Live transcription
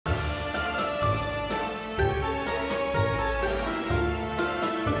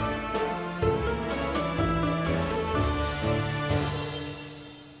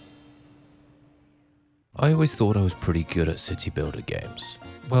I always thought I was pretty good at city builder games.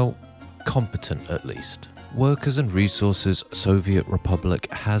 Well, competent at least. Workers and Resources Soviet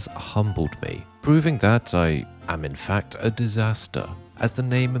Republic has humbled me, proving that I am in fact a disaster. As the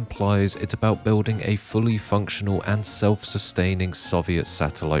name implies, it's about building a fully functional and self-sustaining Soviet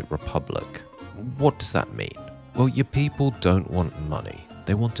satellite republic. What does that mean? Well, your people don't want money.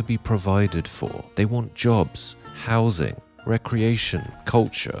 They want to be provided for. They want jobs, housing, recreation,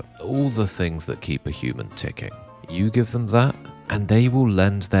 culture, all the things that keep a human ticking. You give them that, and they will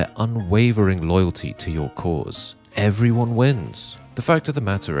lend their unwavering loyalty to your cause. Everyone wins. The fact of the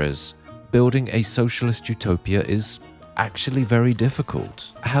matter is, building a socialist utopia is actually very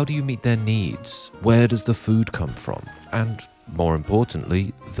difficult. How do you meet their needs? Where does the food come from? And more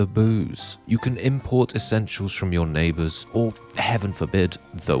importantly, the booze. You can import essentials from your neighbors, or heaven forbid,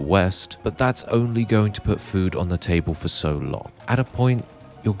 the West, but that's only going to put food on the table for so long. At a point,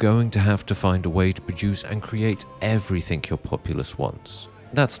 you're going to have to find a way to produce and create everything your populace wants.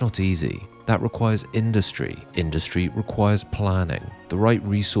 That's not easy. That requires industry. Industry requires planning, the right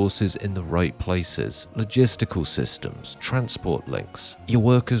resources in the right places, logistical systems, transport links. Your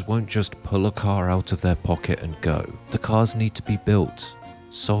workers won't just pull a car out of their pocket and go. The cars need to be built,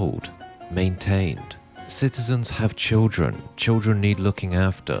 sold, maintained. Citizens have children. Children need looking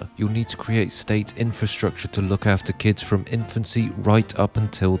after. You'll need to create state infrastructure to look after kids from infancy right up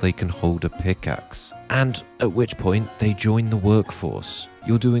until they can hold a pickaxe. And at which point they join the workforce.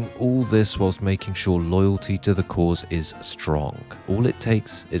 You're doing all this whilst making sure loyalty to the cause is strong. All it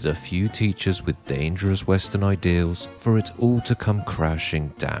takes is a few teachers with dangerous Western ideals for it all to come crashing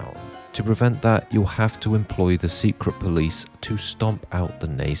down. To prevent that, you'll have to employ the secret police to stomp out the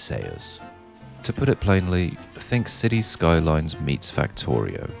naysayers. To put it plainly, think City Skylines meets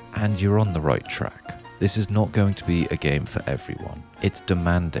Factorio, and you're on the right track. This is not going to be a game for everyone. It's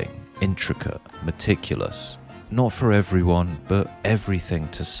demanding, intricate, meticulous. Not for everyone, but everything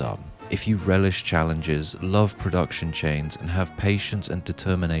to some. If you relish challenges, love production chains, and have patience and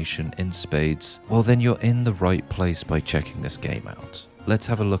determination in spades, well then you're in the right place by checking this game out. Let's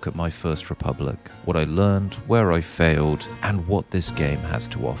have a look at my first Republic, what I learned, where I failed, and what this game has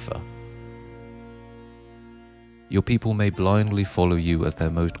to offer. Your people may blindly follow you as their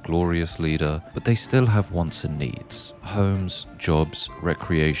most glorious leader, but they still have wants and needs. Homes, jobs,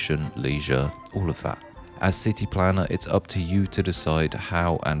 recreation, leisure, all of that. As city planner, it's up to you to decide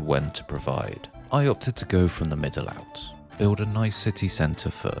how and when to provide. I opted to go from the middle out. Build a nice city centre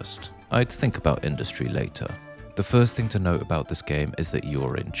first. I'd think about industry later. The first thing to note about this game is that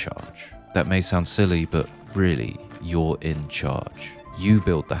you're in charge. That may sound silly, but really, you're in charge. You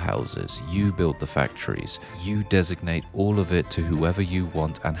build the houses, you build the factories, you designate all of it to whoever you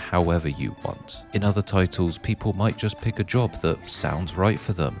want and however you want. In other titles, people might just pick a job that sounds right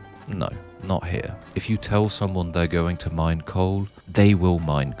for them. No, not here. If you tell someone they're going to mine coal, they will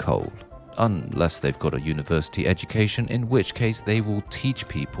mine coal. Unless they've got a university education, in which case they will teach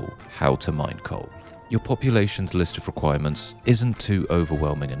people how to mine coal. Your population's list of requirements isn't too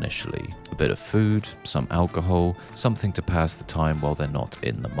overwhelming initially. A bit of food, some alcohol, something to pass the time while they're not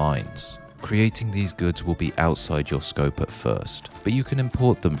in the mines. Creating these goods will be outside your scope at first, but you can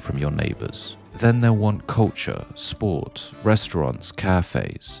import them from your neighbors. Then they'll want culture, sport, restaurants,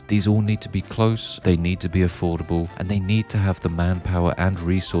 cafes. These all need to be close, they need to be affordable, and they need to have the manpower and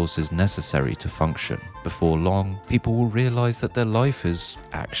resources necessary to function. Before long, people will realize that their life is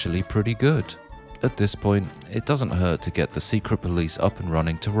actually pretty good. At this point, it doesn't hurt to get the secret police up and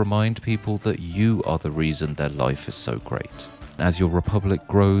running to remind people that you are the reason their life is so great. As your republic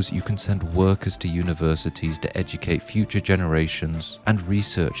grows, you can send workers to universities to educate future generations and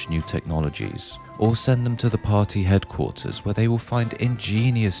research new technologies, or send them to the party headquarters where they will find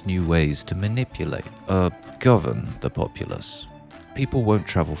ingenious new ways to manipulate, govern the populace. People won't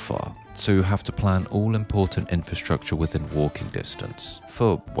travel far, so you have to plan all important infrastructure within walking distance.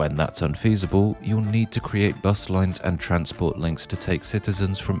 For when that's unfeasible, you'll need to create bus lines and transport links to take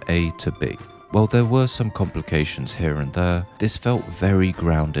citizens from A to B. While there were some complications here and there, this felt very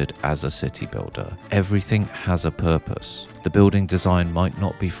grounded as a city builder. Everything has a purpose. The building design might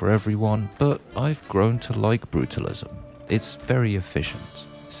not be for everyone, but I've grown to like brutalism. It's very efficient.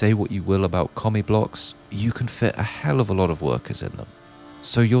 Say what you will about commie blocks, you can fit a hell of a lot of workers in them.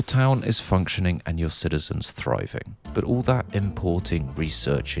 So your town is functioning and your citizens thriving. But all that importing,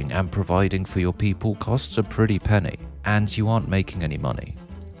 researching, and providing for your people costs a pretty penny, and you aren't making any money.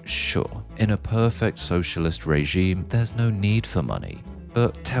 Sure, in a perfect socialist regime, there's no need for money,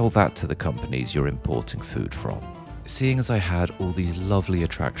 but tell that to the companies you're importing food from. Seeing as I had all these lovely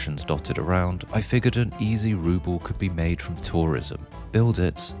attractions dotted around, I figured an easy ruble could be made from tourism. Build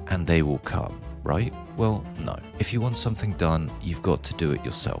it, and they will come. right? Well, no. If you want something done, you've got to do it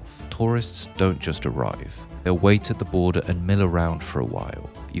yourself. Tourists don't just arrive. They'll wait at the border and mill around for a while.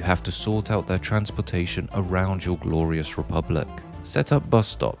 You have to sort out their transportation around your glorious republic. Set up bus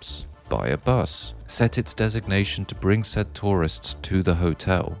stops. Buy a bus. Set its designation to bring said tourists to the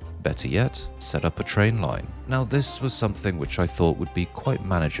hotel. Better yet, set up a train line. Now this was something which I thought would be quite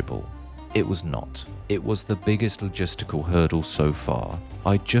manageable. It was not. It was the biggest logistical hurdle so far.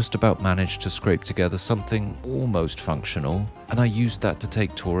 I just about managed to scrape together something almost functional, and I used that to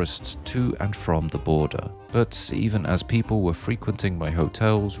take tourists to and from the border. But even as people were frequenting my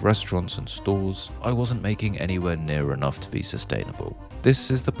hotels, restaurants and stores, I wasn't making anywhere near enough to be sustainable.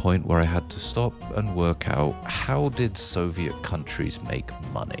 This is the point where I had to stop and work out, how did Soviet countries make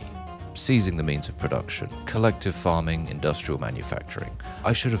money? Seizing the means of production, collective farming, industrial manufacturing.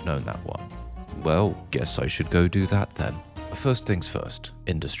 I should have known that one. Well, guess I should go do that then. First things first,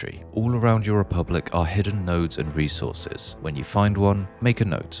 industry. All around your republic are hidden nodes and resources. When you find one, make a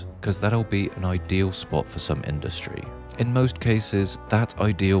note, because that'll be an ideal spot for some industry. In most cases, that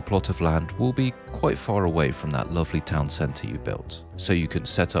ideal plot of land will be quite far away from that lovely town centre you built, so you can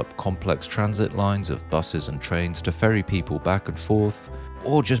set up complex transit lines of buses and trains to ferry people back and forth,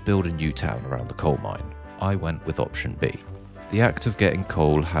 or just build a new town around the coal mine. I went with option B. The act of getting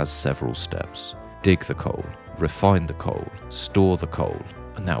coal has several steps. Dig the coal, refine the coal, store the coal,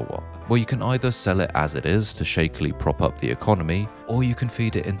 and now what? Well, you can either sell it as it is to shakily prop up the economy, or you can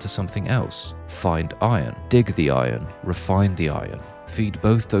feed it into something else. Find iron, dig the iron, refine the iron. Feed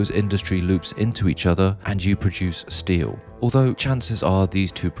both those industry loops into each other and you produce steel. Although chances are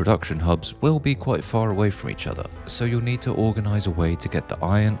these two production hubs will be quite far away from each other, so you'll need to organize a way to get the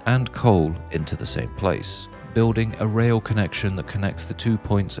iron and coal into the same place. Building a rail connection that connects the 2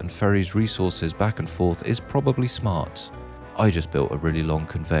 points and ferries resources back and forth is probably smart. I just built a really long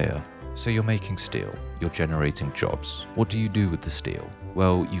conveyor. So you're making steel, you're generating jobs. What do you do with the steel?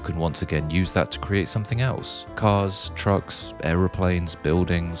 Well, you can once again use that to create something else. Cars, trucks, aeroplanes,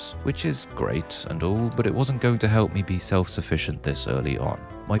 buildings, which is great and all, but it wasn't going to help me be self-sufficient this early on.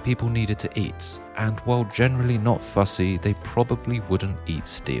 My people needed to eat, and while generally not fussy, they probably wouldn't eat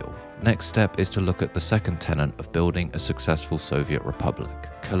steel. Next step is to look at the second tenet of building a successful Soviet republic: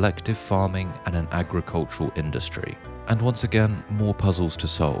 collective farming and an agricultural industry. And once again, more puzzles to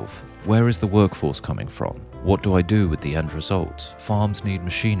solve. Where is the workforce coming from? What do I do with the end result? Farms need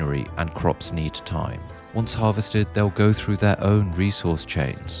machinery and crops need time. Once harvested, they'll go through their own resource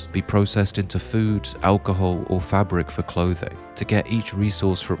chains, be processed into food, alcohol, or fabric for clothing. To get each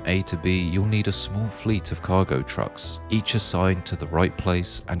resource from A to B, you'll need a small fleet of cargo trucks, each assigned to the right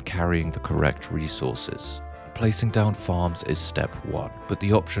place and carrying the correct resources. Placing down farms is step one, but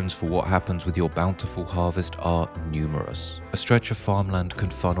the options for what happens with your bountiful harvest are numerous. A stretch of farmland can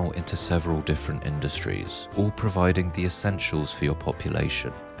funnel into several different industries, all providing the essentials for your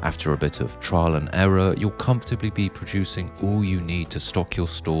population. After a bit of trial and error, you'll comfortably be producing all you need to stock your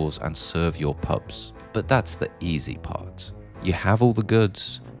stores and serve your pubs. But that's the easy part. You have all the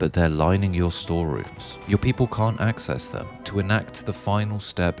goods, but they're lining your storerooms. Your people can't access them. To enact the final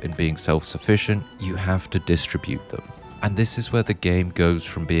step in being self-sufficient, you have to distribute them. And this is where the game goes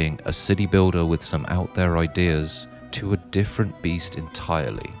from being a city builder with some out there ideas to a different beast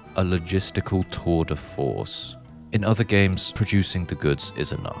entirely, a logistical tour de force. In other games, producing the goods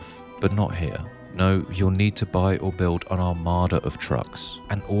is enough, but not here. No, you'll need to buy or build an armada of trucks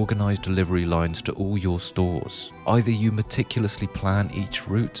and organize delivery lines to all your stores. Either you meticulously plan each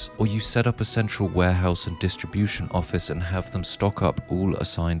route, or you set up a central warehouse and distribution office and have them stock up all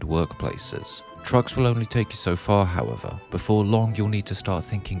assigned workplaces. Trucks will only take you so far, however. Before long, you'll need to start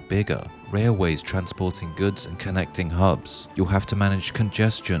thinking bigger. Railways transporting goods and connecting hubs. You'll have to manage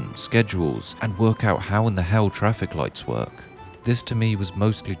congestion, schedules, and work out how in the hell traffic lights work. This to me was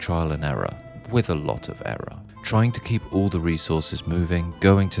mostly trial and error, with a lot of error. Trying to keep all the resources moving,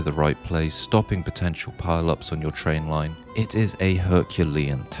 going to the right place, stopping potential pile-ups on your train line. It is a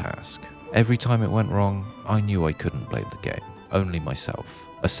Herculean task. Every time it went wrong, I knew I couldn't blame the game, only myself.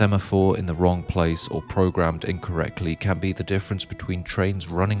 A semaphore in the wrong place or programmed incorrectly can be the difference between trains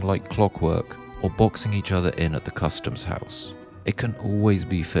running like clockwork or boxing each other in at the customs house. It can always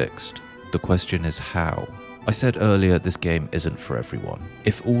be fixed. The question is how. I said earlier this game isn't for everyone.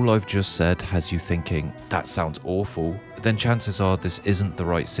 If all I've just said has you thinking, that sounds awful, then chances are this isn't the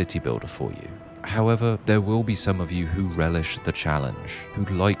right city builder for you. However, there will be some of you who relish the challenge, who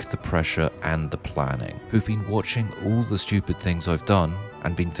like the pressure and the planning, who've been watching all the stupid things I've done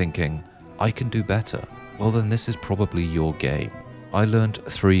and been thinking, I can do better. Well then this is probably your game. I learned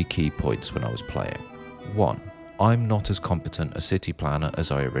 3 key points when I was playing. 1. I'm not as competent a city planner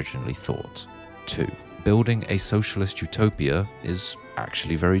as I originally thought. 2. Building a socialist utopia is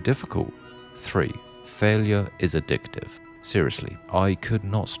actually very difficult. 3. Failure is addictive. Seriously, I could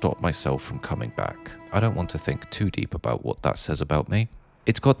not stop myself from coming back. I don't want to think too deep about what that says about me.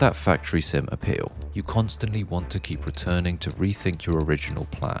 It's got that factory sim appeal. You constantly want to keep returning to rethink your original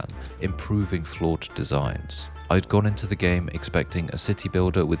plan, improving flawed designs. I'd gone into the game expecting a city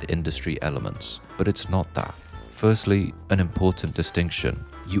builder with industry elements, but it's not that. Firstly, an important distinction.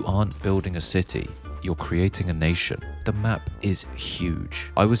 You aren't building a city, you're creating a nation. The map is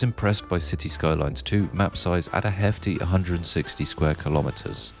huge. I was impressed by City Skylines 2 map size at a hefty 160 square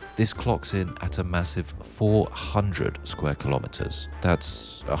kilometers. This clocks in at a massive 400 square kilometers.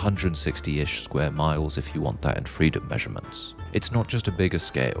 That's 160-ish square miles if you want that in freedom measurements. It's not just a bigger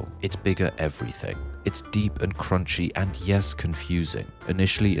scale, it's bigger everything. It's deep and crunchy and yes, confusing.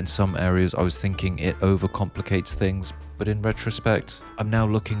 Initially in some areas I was thinking it overcomplicates things, but in retrospect, I'm now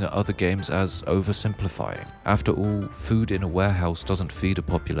looking at other games as oversimplifying. After all, food in a warehouse doesn't feed a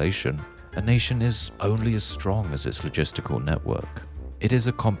population. A nation is only as strong as its logistical network. It is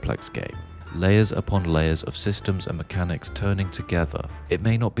a complex game, layers upon layers of systems and mechanics turning together. It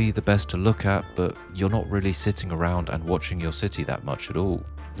may not be the best to look at, but you're not really sitting around and watching your city that much at all.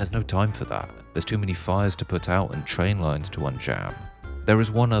 There's no time for that. There's too many fires to put out and train lines to unjam. There is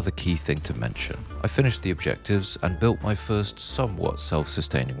one other key thing to mention. I finished the objectives and built my first somewhat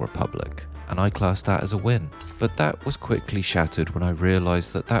self-sustaining republic, and I classed that as a win. But that was quickly shattered when I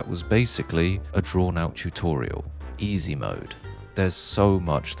realized that that was basically a drawn-out tutorial. Easy mode. There's so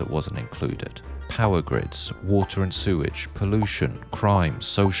much that wasn't included. Power grids, water and sewage, pollution, crime,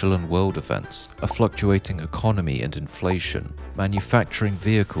 social and world events, a fluctuating economy and inflation, manufacturing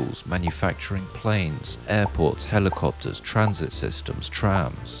vehicles, manufacturing planes, airports, helicopters, transit systems,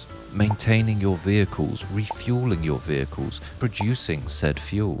 trams, maintaining your vehicles, refueling your vehicles, producing said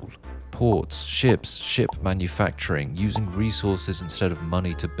fuel. Ports, ships, ship manufacturing, using resources instead of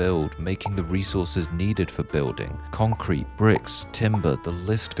money to build, making the resources needed for building, concrete, bricks, timber, the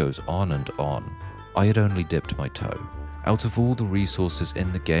list goes on and on. I had only dipped my toe. Out of all the resources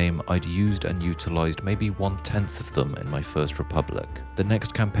in the game, I'd used and utilized maybe 1/10 of them in my first republic. The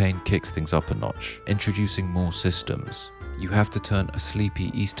next campaign kicks things up a notch, introducing more systems. You have to turn a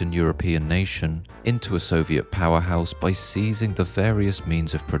sleepy Eastern European nation into a Soviet powerhouse by seizing the various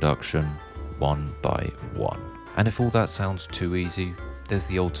means of production one by one. And if all that sounds too easy, there's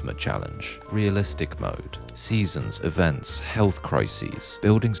the ultimate challenge. Realistic mode. Seasons, events, health crises.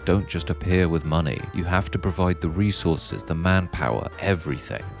 Buildings don't just appear with money. You have to provide the resources, the manpower,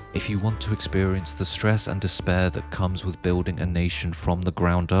 everything. If you want to experience the stress and despair that comes with building a nation from the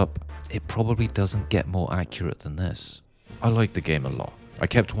ground up, it probably doesn't get more accurate than this. I liked the game a lot. I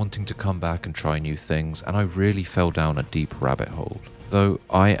kept wanting to come back and try new things, and I really fell down a deep rabbit hole. Though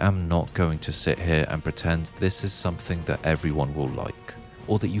I am not going to sit here and pretend this is something that everyone will like,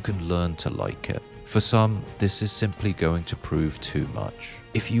 or that you can learn to like it. For some, this is simply going to prove too much.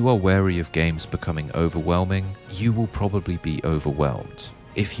 If you are wary of games becoming overwhelming, you will probably be overwhelmed.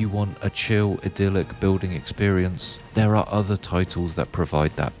 If you want a chill, idyllic building experience, there are other titles that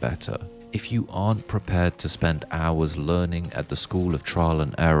provide that better. If you aren't prepared to spend hours learning at the school of trial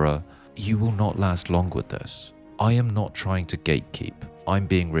and error, you will not last long with this. I am not trying to gatekeep, I'm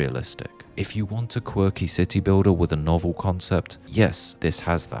being realistic. If you want a quirky city builder with a novel concept, yes, this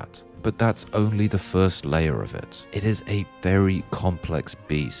has that. But that's only the first layer of it. It is a very complex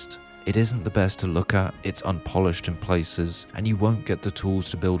beast. It isn't the best to look at, it's unpolished in places, and you won't get the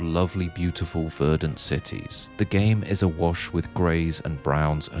tools to build lovely, beautiful, verdant cities. The game is awash with greys and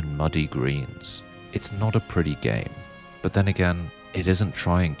browns and muddy greens. It's not a pretty game, but then again, it isn't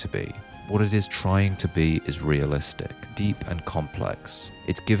trying to be. What it is trying to be is realistic, deep and complex.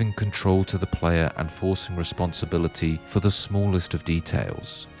 It's giving control to the player and forcing responsibility for the smallest of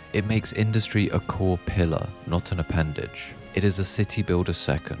details. It makes industry a core pillar, not an appendage. It is a city builder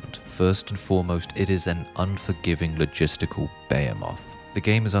second. First and foremost, it is an unforgiving logistical behemoth. The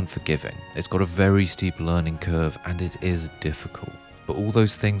game is unforgiving. It's got a very steep learning curve and it is difficult. But all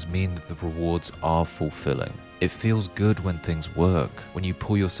those things mean that the rewards are fulfilling. It feels good when things work, when you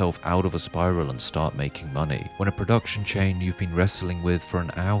pull yourself out of a spiral and start making money. When a production chain you've been wrestling with for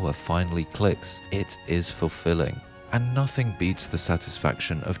an hour finally clicks, it is fulfilling. And nothing beats the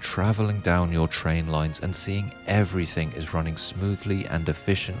satisfaction of traveling down your train lines and seeing everything is running smoothly and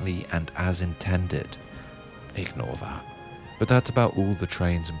efficiently and as intended. Ignore that. But that's about all the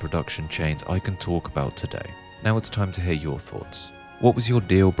trains and production chains I can talk about today. Now it's time to hear your thoughts. What was your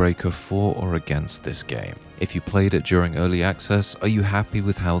deal breaker for or against this game? If you played it during early access, are you happy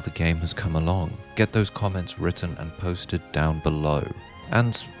with how the game has come along? Get those comments written and posted down below.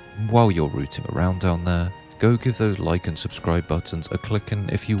 And While you're rooting around down there, go give those like and subscribe buttons a clickin'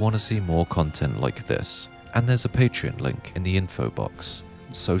 if you want to see more content like this. And there's a Patreon link in the info box.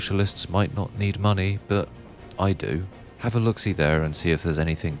 Socialists might not need money, but I do. Have a look-see there and see if there's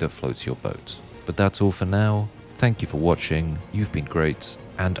anything that floats your boat. But that's all for now. Thank you for watching, you've been great,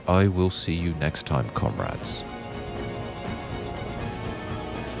 and I will see you next time, comrades.